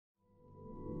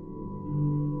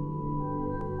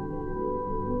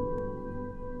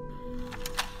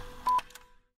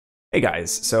Hey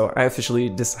guys, so I officially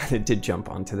decided to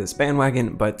jump onto this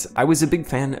bandwagon, but I was a big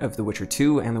fan of The Witcher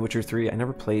 2 and The Witcher 3. I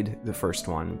never played the first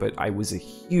one, but I was a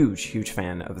huge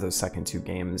fan of those second two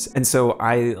games. And so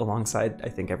I, alongside I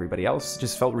think everybody else,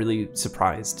 just felt really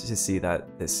surprised to see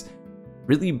that this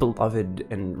really beloved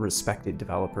and respected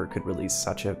developer could release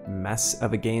such a mess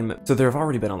of a game. So there have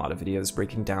already been a lot of videos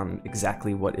breaking down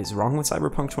exactly what is wrong with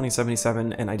Cyberpunk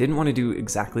 2077, and I didn't want to do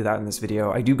exactly that in this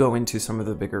video. I do go into some of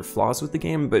the bigger flaws with the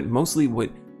game, but mostly what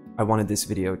I wanted this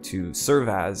video to serve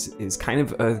as is kind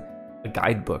of a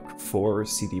guidebook for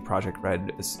CD Projekt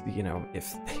Red, you know,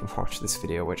 if they watch this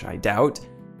video, which I doubt,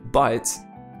 but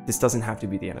this doesn't have to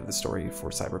be the end of the story for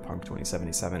Cyberpunk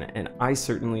 2077, and I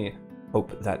certainly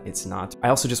hope that it's not. I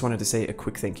also just wanted to say a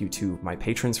quick thank you to my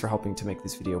patrons for helping to make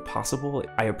this video possible.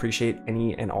 I appreciate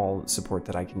any and all support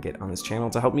that I can get on this channel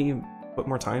to help me put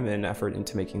more time and effort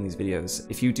into making these videos.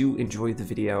 If you do enjoy the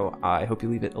video, I hope you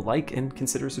leave it a like and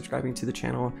consider subscribing to the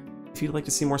channel if you'd like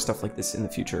to see more stuff like this in the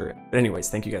future. But anyways,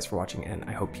 thank you guys for watching, and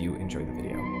I hope you enjoy the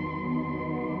video.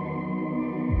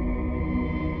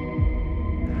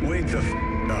 Wake the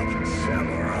f up,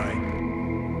 samurai.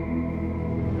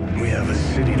 We have a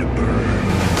city to burn.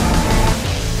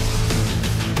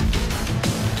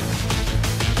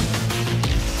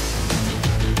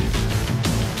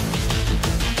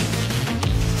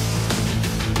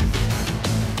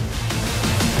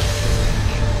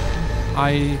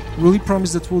 I really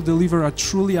promise that we'll deliver a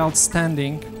truly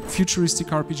outstanding, futuristic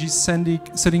RPG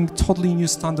setting totally new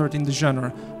standard in the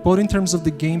genre, both in terms of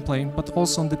the gameplay, but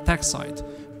also on the tech side.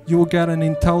 You will get an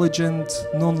intelligent,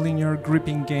 non-linear,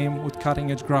 gripping game with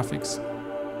cutting-edge graphics.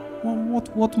 Well,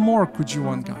 what more could you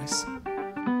want, guys?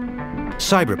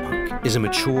 Cyberpunk is a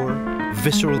mature,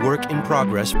 visceral work in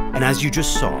progress, and as you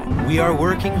just saw, we are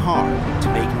working hard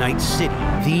to make Night City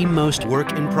the most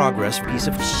work-in-progress piece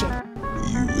of shit. Are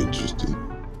you interested?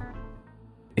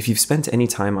 If you've spent any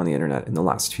time on the internet in the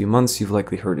last few months, you've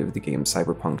likely heard of the game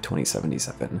Cyberpunk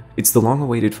 2077. It's the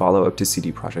long-awaited follow-up to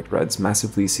CD Projekt Red's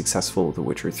massively successful The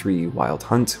Witcher 3 Wild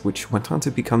Hunt, which went on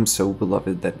to become so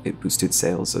beloved that it boosted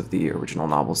sales of the original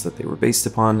novels that they were based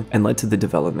upon, and led to the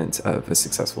development of a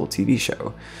successful TV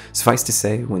show. Suffice to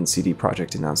say, when CD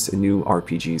Projekt announced a new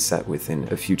RPG set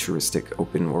within a futuristic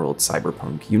open-world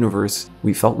cyberpunk universe,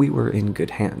 we felt we were in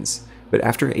good hands. But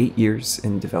after 8 years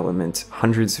in development,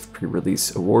 hundreds of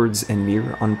pre-release awards, and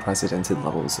near unprecedented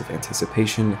levels of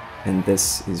anticipation, and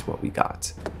this is what we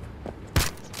got.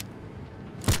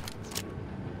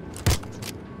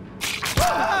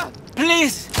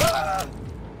 Please!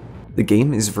 The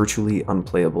game is virtually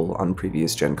unplayable on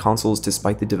previous gen consoles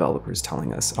despite the developers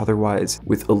telling us otherwise,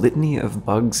 with a litany of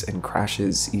bugs and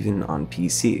crashes even on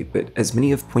PC, but as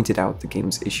many have pointed out, the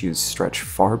game's issues stretch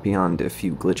far beyond a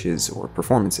few glitches or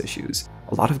performance issues.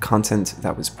 A lot of content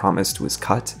that was promised was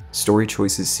cut, story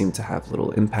choices seem to have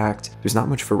little impact, there's not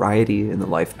much variety in the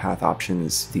life path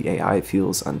options, the AI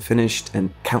feels unfinished,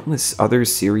 and countless other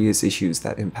serious issues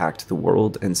that impact the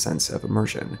world and sense of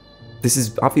immersion. This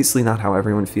is obviously not how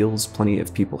everyone feels. Plenty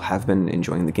of people have been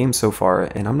enjoying the game so far,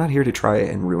 and I'm not here to try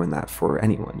and ruin that for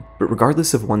anyone. But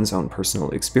regardless of one's own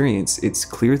personal experience, it's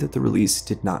clear that the release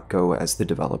did not go as the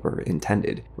developer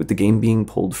intended, with the game being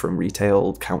pulled from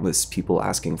retail, countless people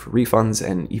asking for refunds,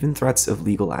 and even threats of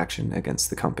legal action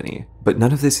against the company. But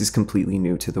none of this is completely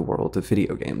new to the world of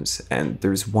video games, and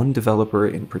there's one developer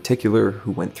in particular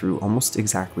who went through almost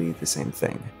exactly the same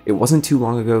thing. It wasn't too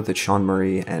long ago that Sean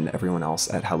Murray and everyone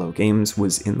else at Hello Games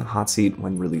was in the hot seat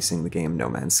when releasing the game No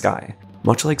Man's Sky.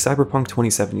 Much like Cyberpunk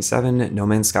 2077, No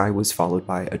Man's Sky was followed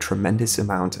by a tremendous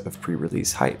amount of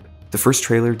pre-release hype. The first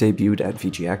trailer debuted at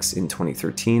VGX in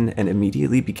 2013 and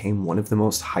immediately became one of the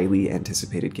most highly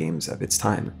anticipated games of its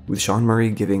time, with Sean Murray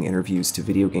giving interviews to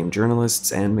video game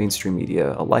journalists and mainstream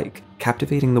media alike,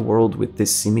 captivating the world with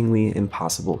this seemingly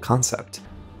impossible concept.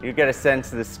 You get a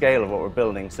sense of the scale of what we're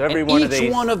building. So every one of these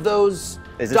each one of those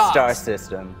is a dots star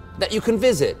system that you can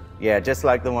visit. Yeah, just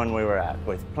like the one we were at,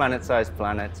 with planet-sized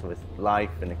planets, with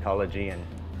life and ecology and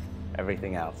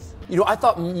everything else. You know, I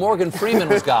thought Morgan Freeman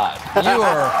was God.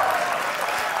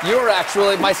 You were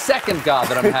actually my second God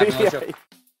that I'm having on the show.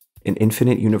 An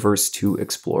infinite universe to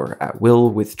explore at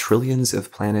will, with trillions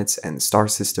of planets and star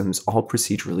systems all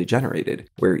procedurally generated,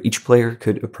 where each player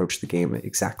could approach the game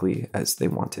exactly as they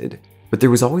wanted. But there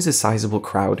was always a sizable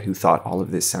crowd who thought all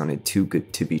of this sounded too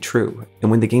good to be true, and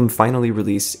when the game finally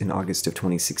released in August of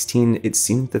 2016, it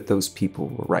seemed that those people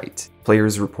were right.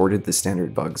 Players reported the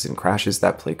standard bugs and crashes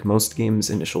that plague most games'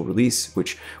 initial release,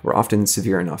 which were often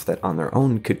severe enough that on their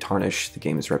own could tarnish the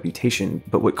game's reputation,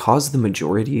 but what caused the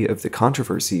majority of the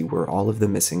controversy were all of the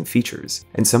missing features,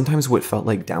 and sometimes what felt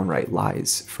like downright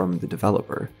lies from the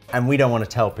developer. And we don't want to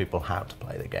tell people how to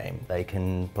play the game. They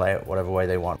can play it whatever way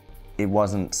they want. It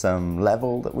wasn't some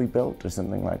level that we built or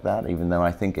something like that, even though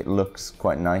I think it looks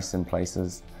quite nice in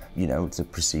places. You know, it's a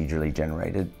procedurally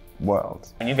generated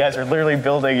world. And you guys are literally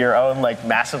building your own like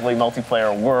massively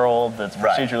multiplayer world that's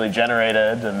procedurally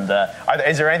generated. And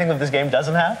is there anything that this game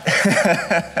doesn't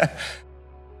have?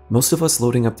 Most of us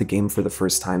loading up the game for the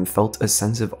first time felt a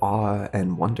sense of awe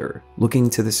and wonder, looking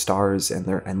to the stars and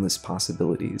their endless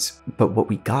possibilities. But what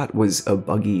we got was a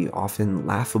buggy, often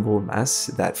laughable mess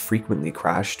that frequently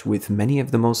crashed, with many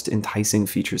of the most enticing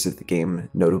features of the game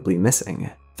notably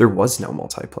missing. There was no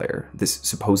multiplayer. This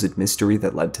supposed mystery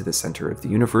that led to the center of the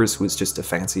universe was just a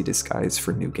fancy disguise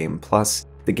for New Game Plus.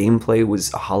 The gameplay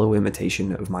was a hollow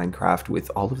imitation of Minecraft with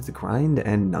all of the grind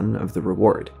and none of the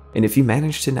reward. And if you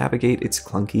managed to navigate its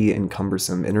clunky and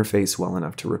cumbersome interface well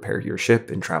enough to repair your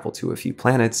ship and travel to a few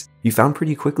planets, you found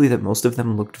pretty quickly that most of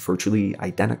them looked virtually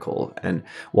identical, and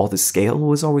while the scale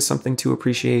was always something to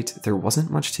appreciate, there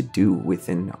wasn't much to do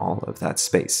within all of that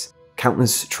space.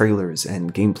 Countless trailers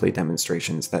and gameplay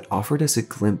demonstrations that offered us a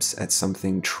glimpse at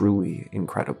something truly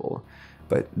incredible,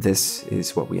 but this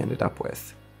is what we ended up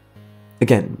with.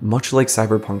 Again, much like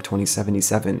Cyberpunk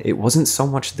 2077, it wasn't so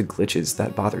much the glitches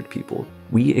that bothered people.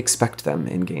 We expect them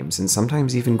in games and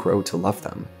sometimes even grow to love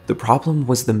them. The problem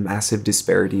was the massive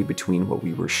disparity between what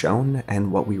we were shown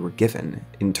and what we were given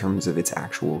in terms of its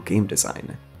actual game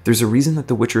design. There's a reason that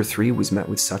The Witcher 3 was met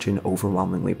with such an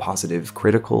overwhelmingly positive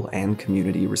critical and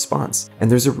community response,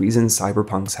 and there's a reason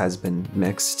Cyberpunk's has been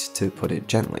mixed, to put it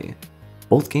gently.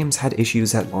 Both games had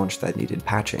issues at launch that needed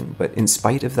patching, but in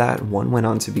spite of that, one went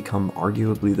on to become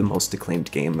arguably the most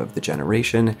acclaimed game of the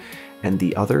generation, and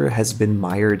the other has been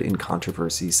mired in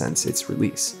controversy since its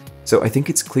release. So I think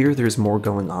it's clear there's more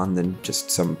going on than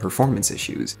just some performance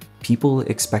issues. People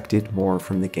expected more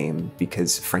from the game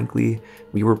because, frankly,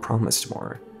 we were promised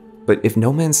more. But if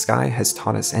No Man's Sky has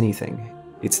taught us anything,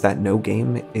 it's that no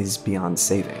game is beyond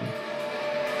saving.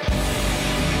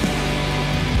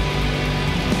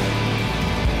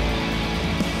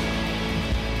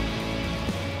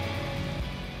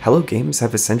 Hello Games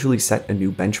have essentially set a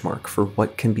new benchmark for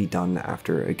what can be done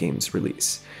after a game's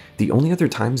release. The only other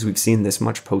times we've seen this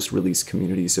much post-release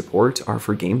community support are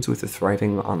for games with a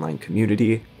thriving online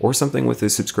community, or something with a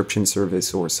subscription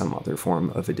service or some other form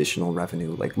of additional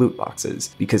revenue like loot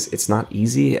boxes, because it's not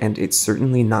easy and it's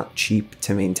certainly not cheap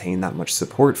to maintain that much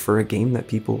support for a game that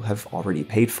people have already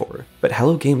paid for. But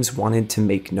Hello Games wanted to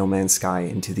make No Man's Sky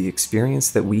into the experience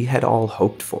that we had all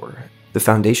hoped for. The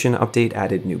Foundation update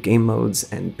added new game modes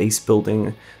and base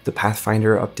building, the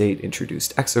Pathfinder update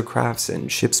introduced exocrafts and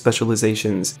ship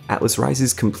specializations, Atlas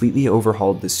Rises completely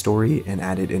overhauled the story and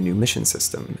added a new mission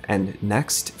system, and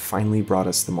Next finally brought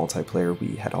us the multiplayer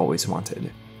we had always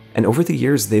wanted. And over the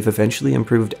years, they've eventually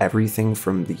improved everything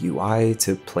from the UI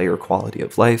to player quality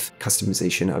of life,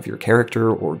 customization of your character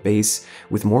or base,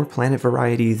 with more planet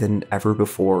variety than ever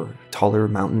before, taller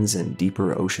mountains and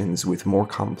deeper oceans with more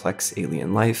complex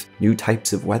alien life, new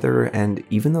types of weather, and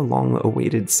even the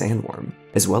long-awaited sandworm,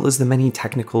 as well as the many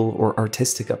technical or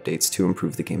artistic updates to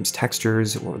improve the game's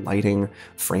textures or lighting,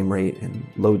 frame rate, and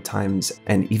load times.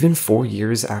 And even 4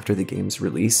 years after the game's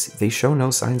release, they show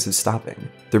no signs of stopping.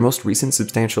 Their most recent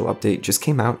substantial update just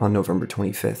came out on November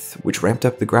 25th, which ramped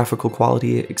up the graphical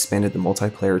quality, expanded the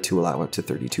multiplayer to allow up to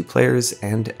 32 players,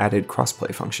 and added crossplay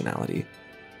functionality.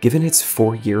 Given its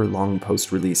 4-year-long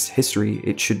post-release history,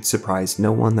 it should surprise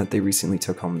no one that they recently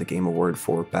took home the Game Award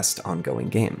for Best Ongoing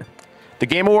Game. The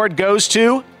Game Award goes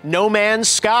to No Man's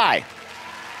Sky.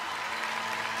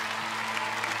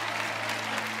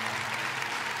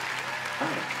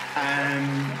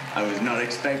 I was not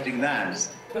expecting that.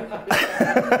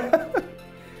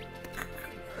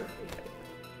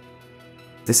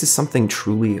 This is something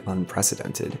truly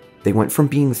unprecedented. They went from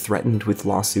being threatened with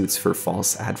lawsuits for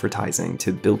false advertising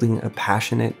to building a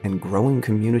passionate and growing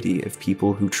community of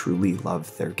people who truly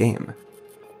love their game.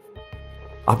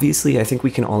 Obviously, I think we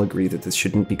can all agree that this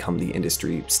shouldn't become the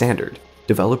industry standard.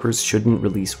 Developers shouldn't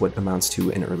release what amounts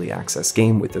to an early access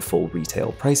game with a full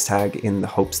retail price tag in the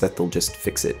hopes that they'll just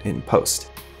fix it in post.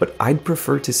 But I'd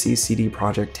prefer to see CD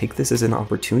Projekt take this as an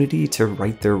opportunity to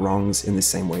right their wrongs in the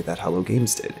same way that Hello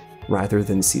Games did, rather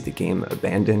than see the game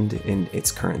abandoned in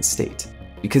its current state.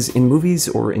 Because in movies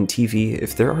or in TV,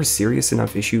 if there are serious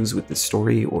enough issues with the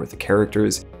story or the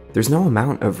characters, there's no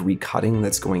amount of recutting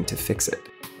that's going to fix it.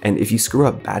 And if you screw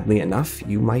up badly enough,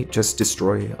 you might just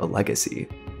destroy a legacy.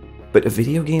 But a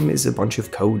video game is a bunch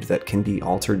of code that can be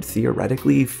altered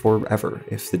theoretically forever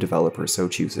if the developer so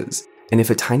chooses. And if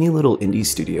a tiny little indie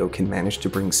studio can manage to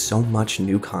bring so much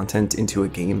new content into a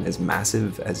game as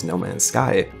massive as No Man's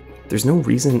Sky, there's no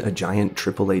reason a giant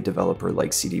AAA developer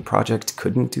like CD Projekt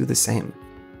couldn't do the same.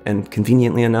 And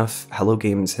conveniently enough, Hello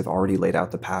Games have already laid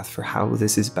out the path for how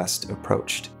this is best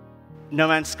approached. No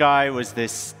Man's Sky was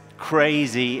this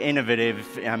crazy,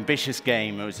 innovative, ambitious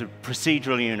game. It was a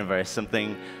procedural universe,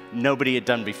 something nobody had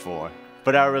done before.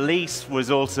 But our release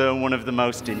was also one of the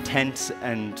most intense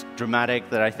and dramatic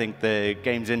that I think the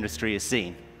games industry has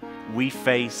seen. We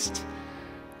faced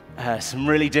some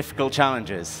really difficult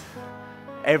challenges.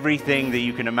 Everything that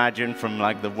you can imagine from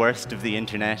like the worst of the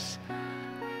internet,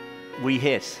 we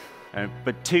hit.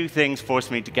 But two things forced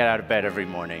me to get out of bed every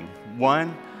morning.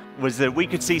 One was that we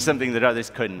could see something that others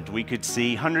couldn't. We could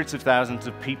see hundreds of thousands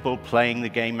of people playing the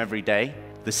game every day.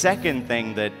 The second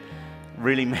thing that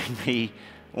really made me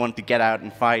want to get out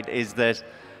and fight is that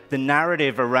the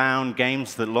narrative around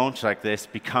games that launch like this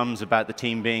becomes about the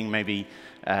team being maybe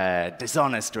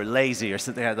dishonest or lazy or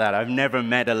something like that. I've never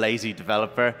met a lazy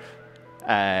developer.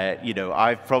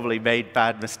 I've probably made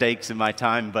bad mistakes in my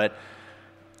time, but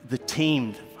the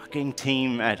fucking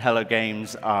team at Hello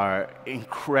Games are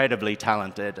incredibly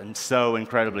talented and so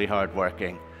incredibly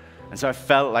hardworking. And so I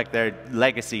felt like their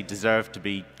legacy deserved to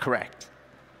be correct.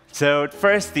 So at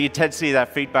first, the intensity of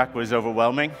that feedback was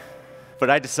overwhelming, but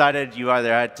I decided you either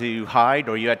had to hide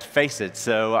or you had to face it.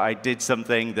 So I did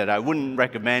something that I wouldn't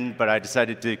recommend, but I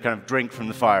decided to kind of drink from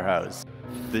the fire hose.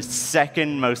 The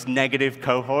second most negative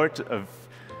cohort of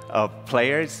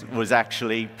players was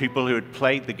actually people who had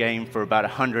played the game for about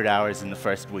 100 hours in the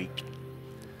first week.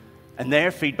 And their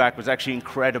feedback was actually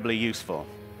incredibly useful.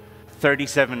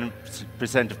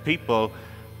 37% of people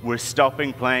were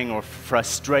stopping playing or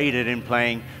frustrated in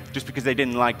playing just because they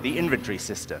didn't like the inventory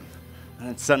system. And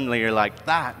then suddenly you're like,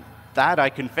 that I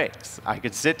can fix. I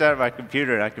can sit down at my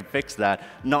computer and I can fix that.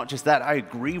 Not just that, I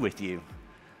agree with you.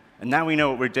 And now we know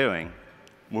what we're doing.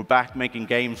 We're back making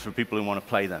games for people who want to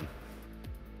play them.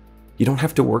 You don't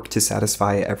have to work to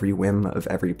satisfy every whim of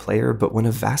every player, but when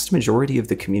a vast majority of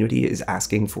the community is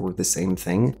asking for the same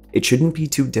thing, it shouldn't be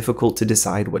too difficult to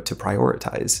decide what to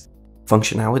prioritize.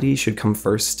 Functionality should come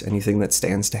first. Anything that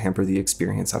stands to hamper the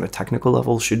experience on a technical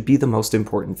level should be the most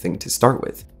important thing to start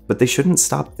with, but they shouldn't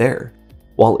stop there.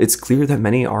 While it's clear that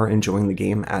many are enjoying the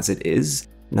game as it is,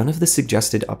 none of the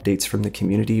suggested updates from the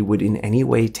community would in any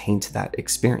way taint that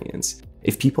experience.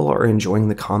 If people are enjoying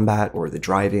the combat or the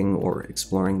driving or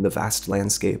exploring the vast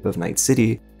landscape of Night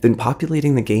City, then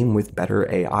populating the game with better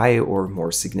AI or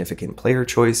more significant player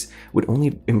choice would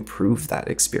only improve that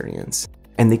experience.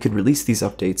 And they could release these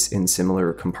updates in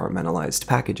similar compartmentalized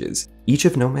packages. Each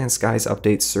of No Man's Sky's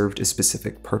updates served a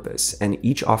specific purpose, and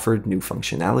each offered new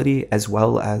functionality as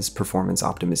well as performance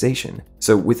optimization.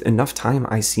 So with enough time,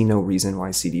 I see no reason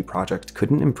why CD Projekt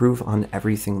couldn't improve on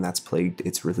everything that's plagued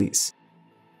its release.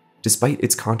 Despite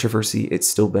its controversy, it's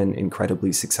still been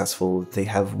incredibly successful. They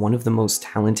have one of the most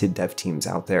talented dev teams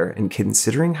out there, and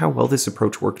considering how well this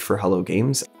approach worked for Hello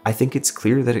Games, I think it's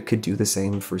clear that it could do the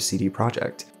same for CD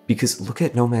Projekt. Because look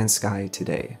at No Man's Sky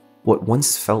today. What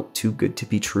once felt too good to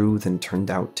be true, then turned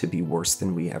out to be worse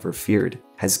than we ever feared,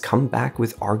 has come back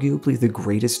with arguably the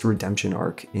greatest redemption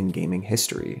arc in gaming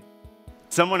history.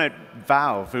 Someone at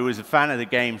Valve, who was a fan of the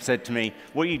game, said to me,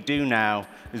 "What you do now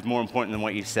is more important than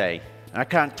what you say." And I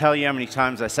can't tell you how many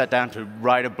times I sat down to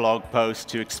write a blog post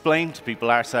to explain to people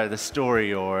our side of the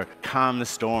story or calm the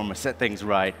storm or set things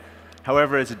right.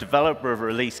 However, as a developer of a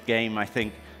released game, I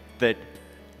think that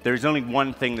there's only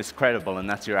one thing that's credible, and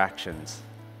that's your actions.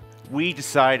 We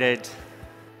decided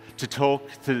to talk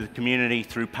to the community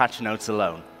through patch notes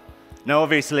alone. Now,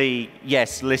 obviously,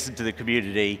 yes, listen to the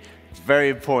community. It's very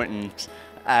important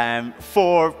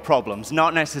for problems,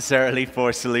 not necessarily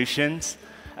for solutions.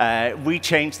 We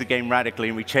changed the game radically,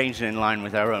 and we changed it in line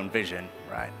with our own vision,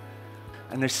 right?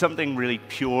 And there's something really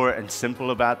pure and simple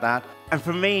about that. And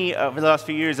for me, over the last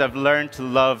few years, I've learned to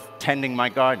love tending my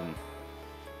garden.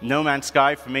 No Man's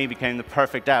Sky, for me, became the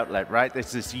perfect outlet, right?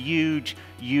 There's this huge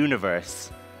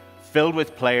universe filled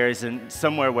with players and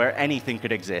somewhere where anything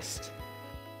could exist.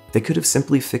 They could have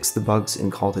simply fixed the bugs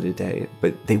and called it a day,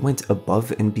 but they went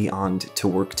above and beyond to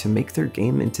work to make their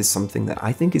game into something that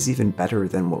I think is even better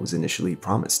than what was initially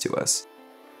promised to us.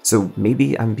 So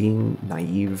maybe I'm being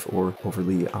naive or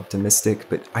overly optimistic,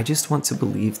 but I just want to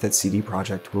believe that CD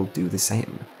Projekt will do the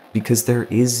same. because there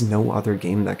is no other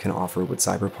game that can offer what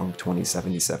Cyberpunk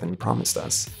 2077 promised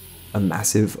us. A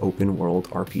massive open-world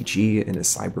RPG in a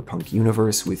cyberpunk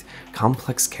universe with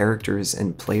complex characters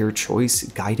and player choice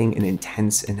guiding an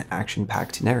intense and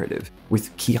action-packed narrative,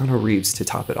 with Keanu Reeves to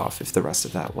top it off if the rest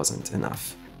of that wasn't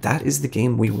enough. That is the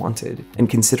game we wanted, and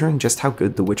considering just how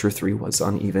good The Witcher 3 was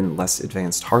on even less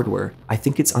advanced hardware, I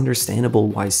think it's understandable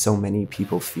why so many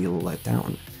people feel let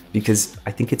down, because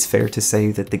I think it's fair to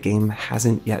say that the game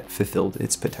hasn't yet fulfilled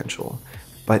its potential.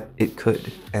 But it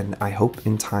could, and I hope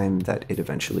in time that it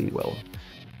eventually will.